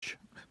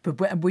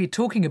But we're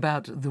talking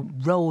about the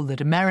role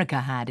that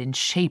America had in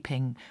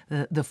shaping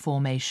the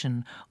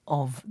formation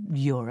of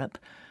Europe.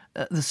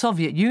 The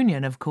Soviet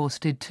Union, of course,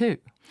 did too.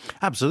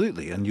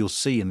 Absolutely, and you'll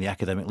see in the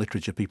academic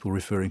literature people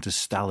referring to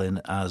Stalin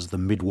as the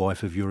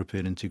midwife of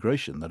European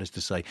integration. That is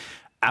to say,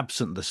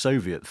 absent the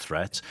Soviet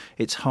threat,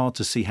 it's hard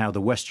to see how the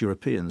West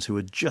Europeans, who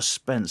had just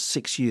spent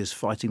 6 years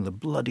fighting the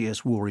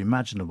bloodiest war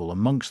imaginable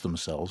amongst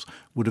themselves,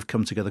 would have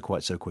come together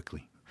quite so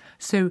quickly.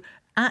 So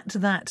at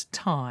that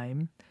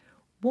time,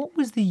 what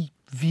was the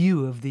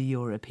view of the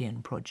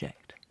European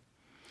project?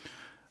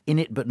 In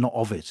it but not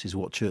of it is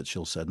what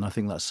Churchill said, and I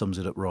think that sums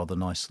it up rather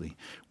nicely.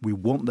 We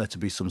want there to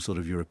be some sort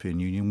of European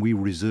Union. We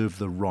reserve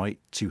the right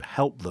to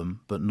help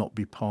them but not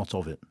be part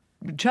of it.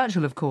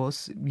 Churchill, of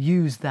course,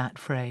 used that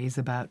phrase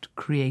about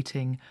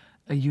creating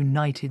a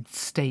United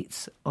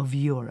States of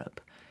Europe.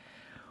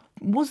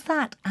 Was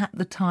that at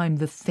the time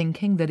the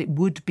thinking that it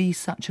would be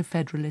such a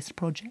federalist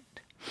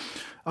project?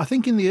 I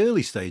think in the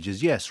early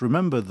stages, yes.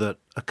 Remember that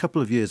a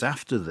couple of years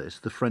after this,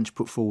 the French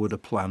put forward a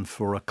plan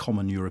for a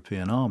common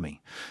European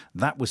army.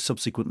 That was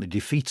subsequently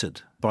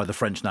defeated by the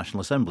French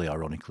National Assembly,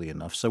 ironically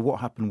enough. So what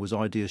happened was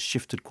ideas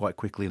shifted quite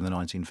quickly in the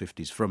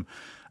 1950s from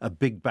a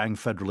big bang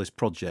federalist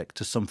project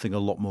to something a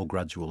lot more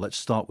gradual. Let's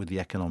start with the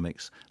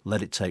economics,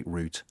 let it take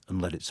root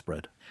and let it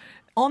spread.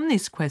 On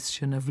this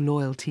question of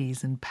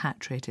loyalties and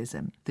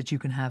patriotism, that you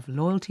can have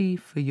loyalty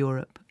for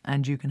Europe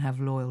and you can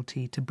have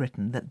loyalty to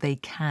Britain, that they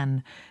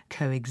can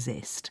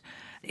coexist.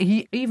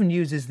 He even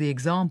uses the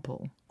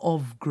example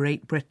of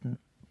Great Britain.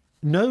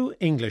 No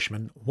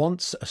Englishman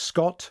wants a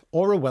Scot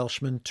or a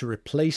Welshman to replace